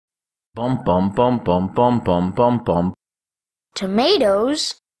Bum bum bum bum bum bum bum bum.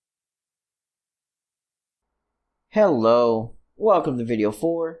 Tomatoes? Hello, welcome to video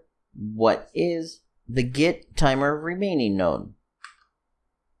 4. What is the get timer remaining node?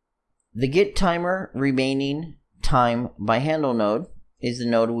 The get timer remaining time by handle node is the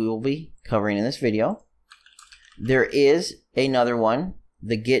node we will be covering in this video. There is another one,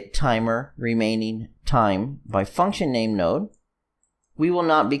 the get timer remaining time by function name node. We will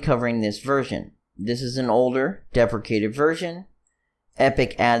not be covering this version. This is an older, deprecated version.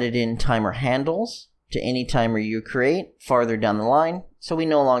 Epic added in timer handles to any timer you create farther down the line, so we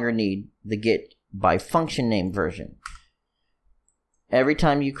no longer need the get by function name version. Every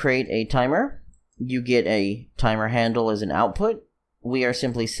time you create a timer, you get a timer handle as an output. We are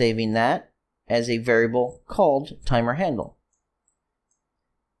simply saving that as a variable called timer handle.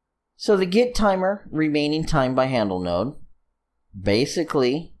 So the get timer remaining time by handle node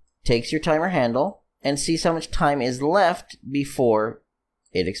basically takes your timer handle and sees how much time is left before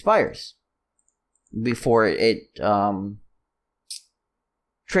it expires, before it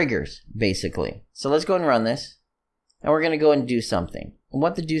triggers, basically. So let's go and run this, and we're going to go and do something. And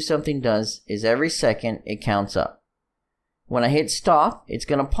what the do something does is every second it counts up. When I hit stop, it's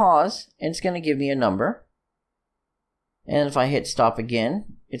going to pause, and it's going to give me a number. And if I hit stop again,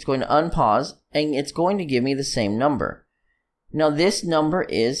 it's going to unpause, and it's going to give me the same number. Now this number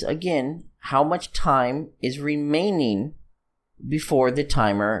is, again, how much time is remaining before the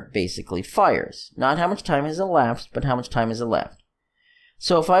timer basically fires. Not how much time has elapsed, but how much time has elapsed.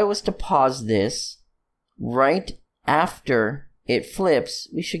 So if I was to pause this right after it flips,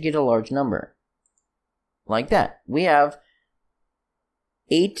 we should get a large number. Like that. We have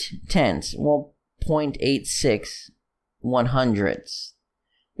 0.86 100ths.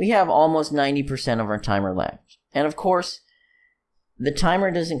 We have almost 90% of our timer left. And of course, the timer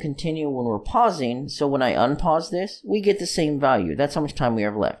doesn't continue when we're pausing, so when I unpause this, we get the same value. That's how much time we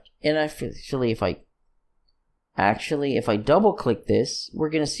have left. And actually, if I double click this, we're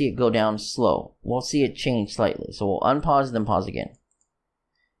going to see it go down slow. We'll see it change slightly. So we'll unpause, then pause again.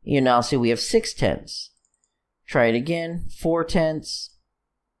 You now see we have 0.6. Try it again. 0.4,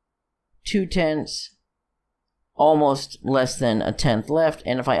 0.2, almost less than a tenth left.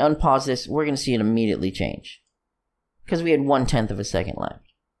 And if I unpause this, we're going to see it immediately change, because we had 1/10 of a second left.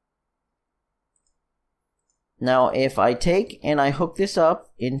 Now, if I take and I hook this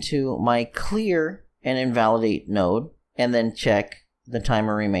up into my clear and invalidate node, and then check the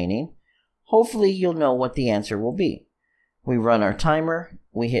timer remaining, hopefully you'll know what the answer will be. We run our timer,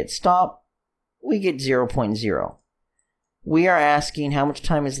 we hit stop, we get 0.0. We are asking how much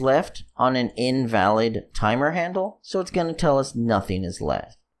time is left on an invalid timer handle, so it's going to tell us nothing is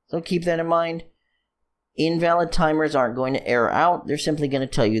left. So keep that in mind. Invalid timers aren't going to error out. They're simply going to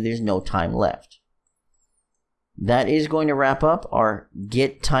tell you there's no time left. That is going to wrap up our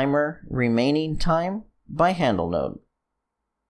get timer remaining time by handle node.